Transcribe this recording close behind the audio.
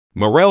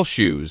Merrell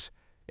Shoes.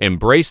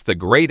 Embrace the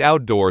great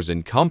outdoors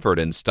in comfort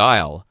and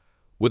style.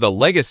 With a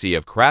legacy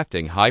of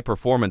crafting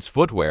high-performance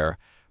footwear,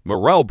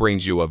 Merrell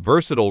brings you a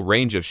versatile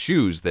range of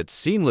shoes that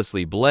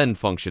seamlessly blend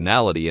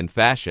functionality and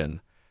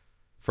fashion.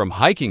 From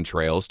hiking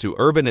trails to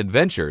urban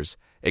adventures,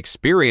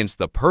 experience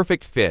the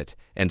perfect fit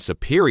and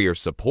superior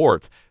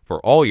support for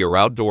all your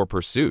outdoor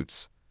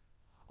pursuits.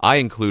 I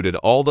included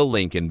all the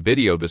link in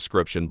video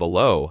description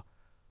below.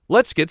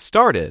 Let's get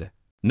started.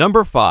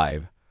 Number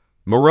 5.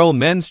 Merrell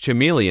Men's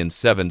Chameleon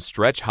 7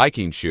 Stretch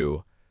Hiking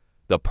Shoe.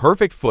 The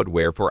perfect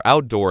footwear for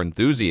outdoor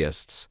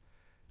enthusiasts.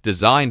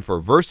 Designed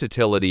for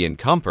versatility and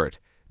comfort,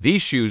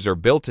 these shoes are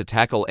built to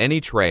tackle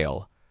any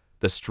trail.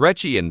 The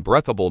stretchy and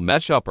breathable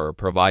mesh upper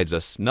provides a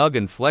snug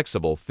and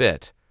flexible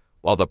fit,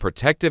 while the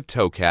protective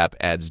toe cap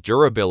adds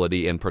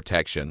durability and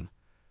protection.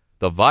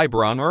 The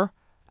Vibromer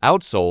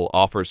outsole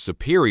offers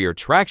superior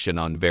traction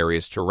on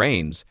various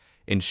terrains,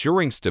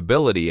 ensuring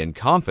stability and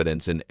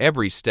confidence in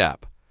every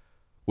step.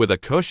 With a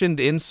cushioned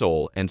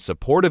insole and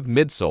supportive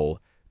midsole,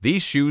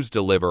 these shoes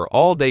deliver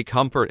all-day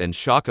comfort and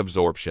shock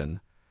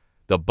absorption.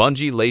 The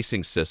bungee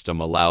lacing system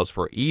allows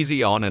for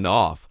easy on and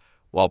off,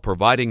 while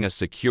providing a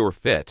secure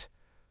fit.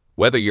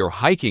 Whether you're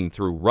hiking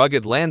through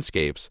rugged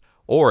landscapes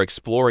or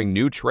exploring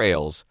new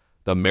trails,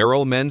 the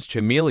Merrell Men's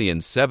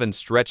Chameleon 7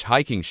 Stretch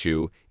Hiking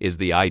Shoe is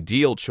the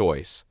ideal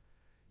choice.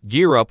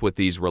 Gear up with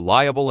these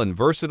reliable and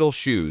versatile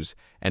shoes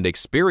and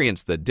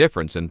experience the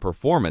difference in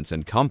performance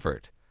and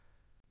comfort.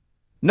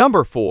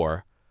 Number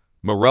 4.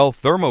 Merrell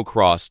Thermo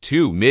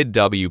 2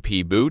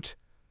 Mid-WP Boot.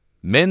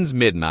 Men's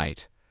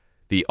Midnight.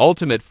 The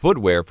ultimate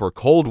footwear for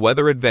cold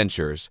weather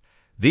adventures,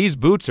 these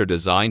boots are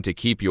designed to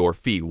keep your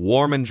feet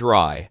warm and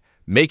dry,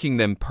 making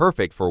them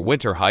perfect for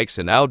winter hikes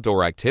and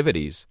outdoor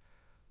activities.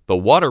 The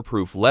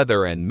waterproof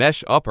leather and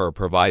mesh upper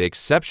provide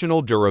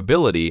exceptional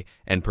durability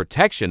and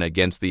protection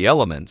against the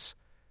elements.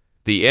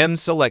 The M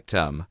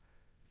Selectum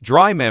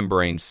dry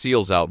membrane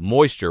seals out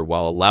moisture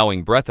while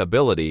allowing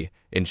breathability,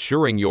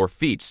 ensuring your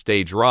feet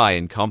stay dry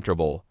and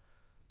comfortable.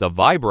 The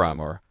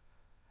Vibromer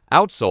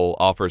outsole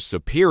offers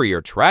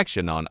superior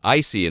traction on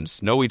icy and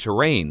snowy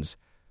terrains,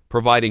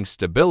 providing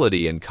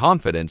stability and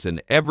confidence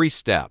in every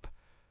step.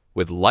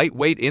 With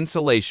lightweight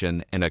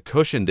insulation and a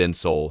cushioned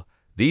insole,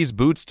 these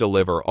boots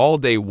deliver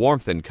all-day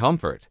warmth and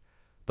comfort.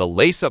 The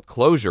lace-up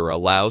closure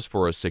allows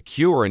for a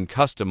secure and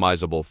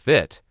customizable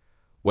fit.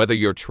 Whether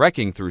you're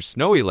trekking through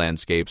snowy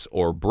landscapes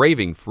or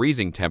braving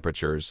freezing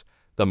temperatures,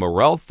 the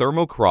Merrell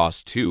Thermo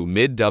 2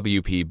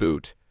 Mid-WP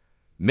Boot.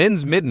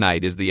 Men's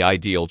Midnight is the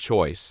ideal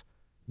choice.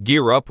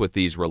 Gear up with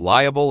these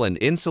reliable and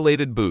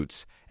insulated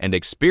boots and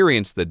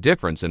experience the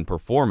difference in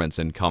performance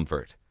and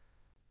comfort.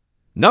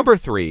 Number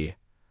 3.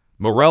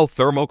 Merrell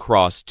Thermo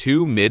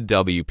 2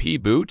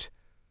 Mid-WP Boot.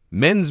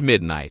 Men's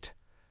Midnight.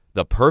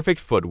 The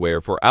perfect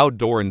footwear for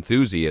outdoor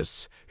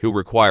enthusiasts who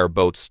require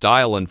both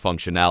style and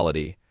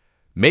functionality.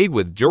 Made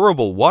with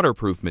durable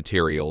waterproof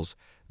materials,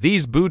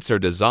 these boots are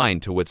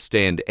designed to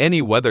withstand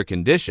any weather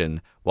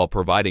condition while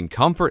providing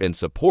comfort and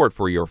support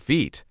for your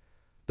feet.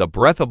 The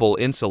breathable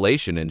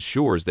insulation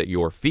ensures that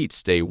your feet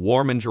stay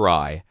warm and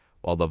dry,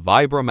 while the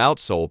Vibram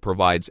outsole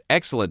provides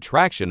excellent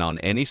traction on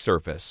any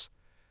surface.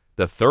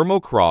 The Thermo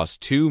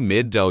 2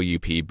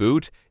 Mid-WP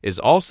Boot is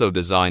also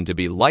designed to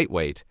be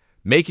lightweight,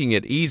 making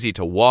it easy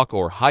to walk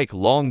or hike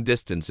long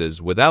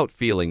distances without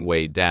feeling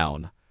weighed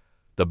down.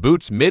 The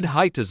boot's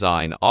mid-height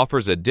design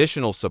offers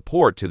additional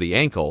support to the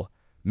ankle,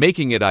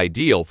 making it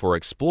ideal for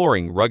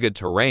exploring rugged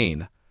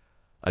terrain.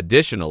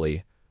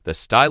 Additionally, the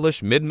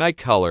stylish midnight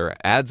color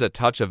adds a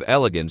touch of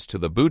elegance to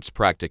the boot's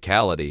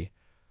practicality.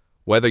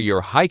 Whether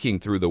you're hiking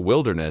through the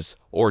wilderness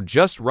or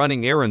just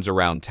running errands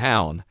around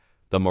town,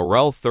 the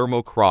Merrell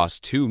Thermo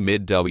 2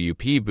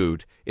 Mid-WP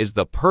Boot is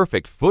the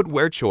perfect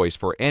footwear choice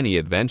for any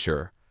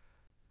adventure.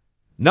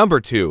 Number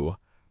 2.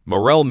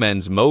 Merrell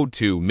Men's Mode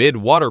 2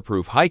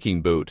 Mid-Waterproof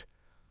Hiking Boot.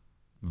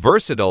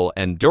 Versatile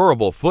and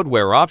durable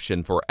footwear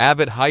option for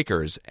avid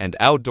hikers and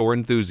outdoor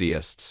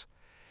enthusiasts.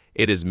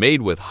 It is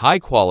made with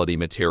high-quality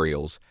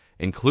materials,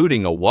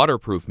 including a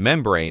waterproof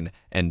membrane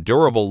and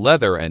durable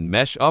leather and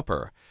mesh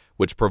upper,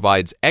 which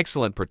provides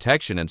excellent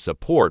protection and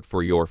support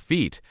for your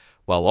feet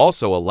while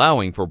also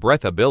allowing for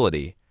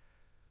breathability.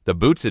 The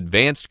boot's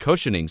advanced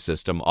cushioning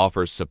system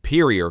offers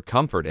superior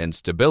comfort and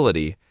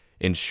stability,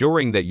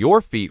 ensuring that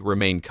your feet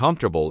remain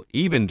comfortable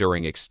even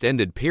during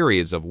extended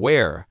periods of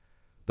wear.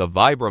 The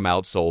Vibram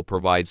outsole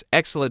provides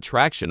excellent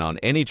traction on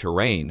any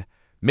terrain,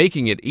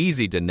 making it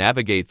easy to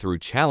navigate through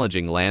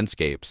challenging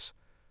landscapes.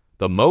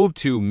 The Moab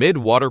 2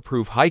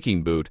 Mid-Waterproof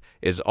Hiking Boot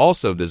is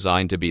also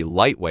designed to be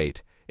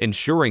lightweight,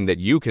 ensuring that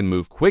you can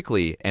move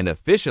quickly and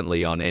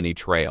efficiently on any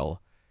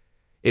trail.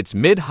 Its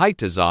mid-height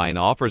design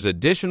offers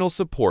additional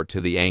support to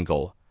the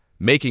ankle,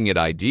 making it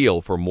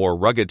ideal for more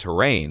rugged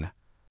terrain.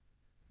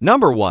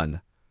 Number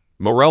 1.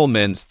 Merrell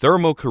Men's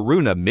Thermo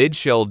Kiruna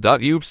Mid-Shell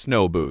WP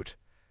Snow Boot.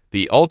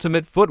 The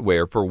ultimate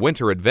footwear for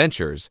winter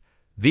adventures,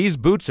 these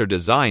boots are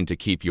designed to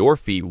keep your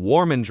feet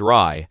warm and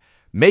dry,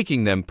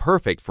 making them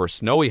perfect for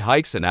snowy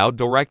hikes and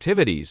outdoor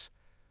activities.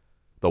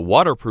 The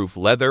waterproof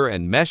leather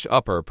and mesh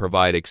upper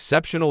provide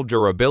exceptional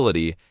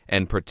durability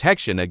and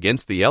protection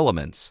against the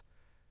elements.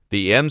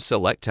 The M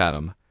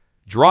Selectatum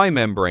dry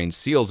membrane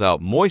seals out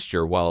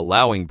moisture while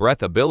allowing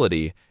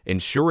breathability,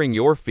 ensuring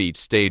your feet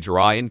stay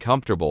dry and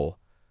comfortable.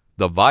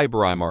 The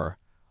Vibramar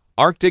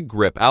Arctic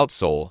Grip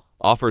outsole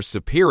offers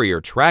superior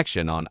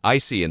traction on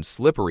icy and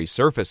slippery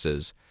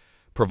surfaces,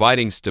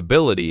 providing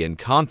stability and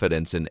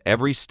confidence in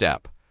every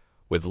step.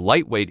 With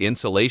lightweight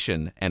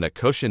insulation and a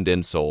cushioned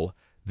insole,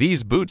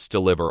 these boots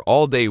deliver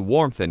all-day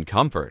warmth and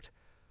comfort.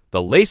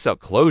 The lace-up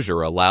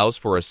closure allows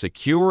for a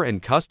secure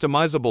and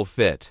customizable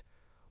fit.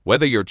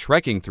 Whether you're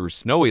trekking through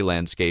snowy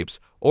landscapes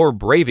or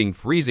braving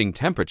freezing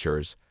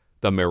temperatures,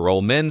 the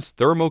Merrell Men's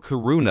Thermo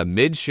Kiruna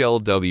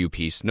Mid-Shell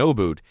WP Snow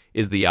Boot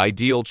is the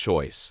ideal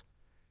choice.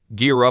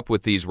 Gear up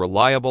with these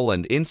reliable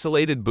and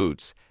insulated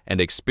boots and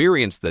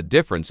experience the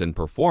difference in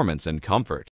performance and comfort.